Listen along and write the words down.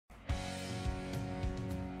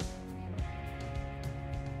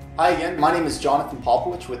Hi again, my name is Jonathan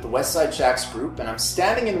Popowich with the Westside Shacks Group, and I'm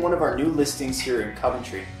standing in one of our new listings here in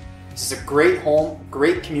Coventry. This is a great home,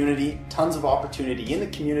 great community, tons of opportunity in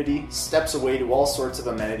the community, steps away to all sorts of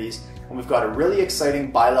amenities, and we've got a really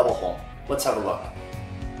exciting bi-level home. Let's have a look.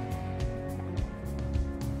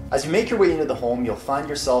 As you make your way into the home, you'll find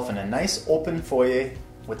yourself in a nice open foyer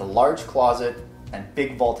with a large closet and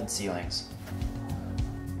big vaulted ceilings.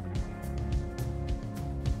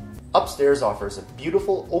 Upstairs offers a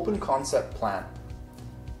beautiful open concept plan.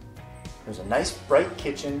 There's a nice bright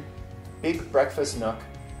kitchen, big breakfast nook,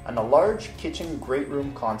 and a large kitchen great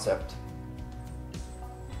room concept.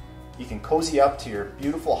 You can cozy up to your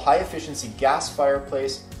beautiful high efficiency gas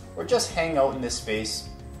fireplace or just hang out in this space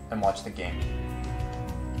and watch the game.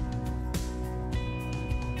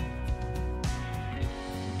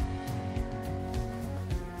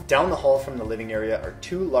 Down the hall from the living area are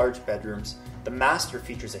two large bedrooms. The master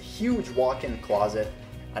features a huge walk-in closet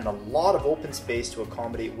and a lot of open space to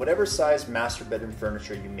accommodate whatever size master bedroom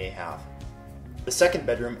furniture you may have. The second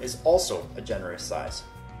bedroom is also a generous size.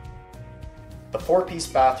 The four-piece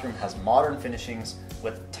bathroom has modern finishings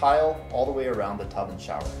with tile all the way around the tub and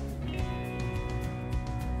shower.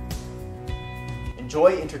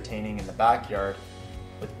 Enjoy entertaining in the backyard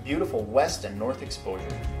with beautiful west and north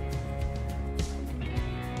exposure.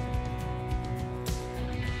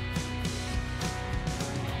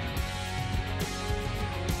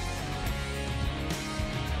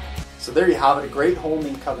 So there you have it, a great home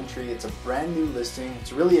in Coventry. It's a brand new listing.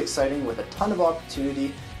 It's really exciting with a ton of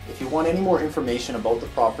opportunity. If you want any more information about the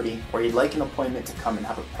property or you'd like an appointment to come and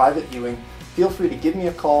have a private viewing, feel free to give me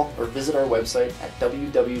a call or visit our website at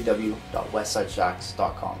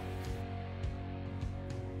www.westsideshacks.com.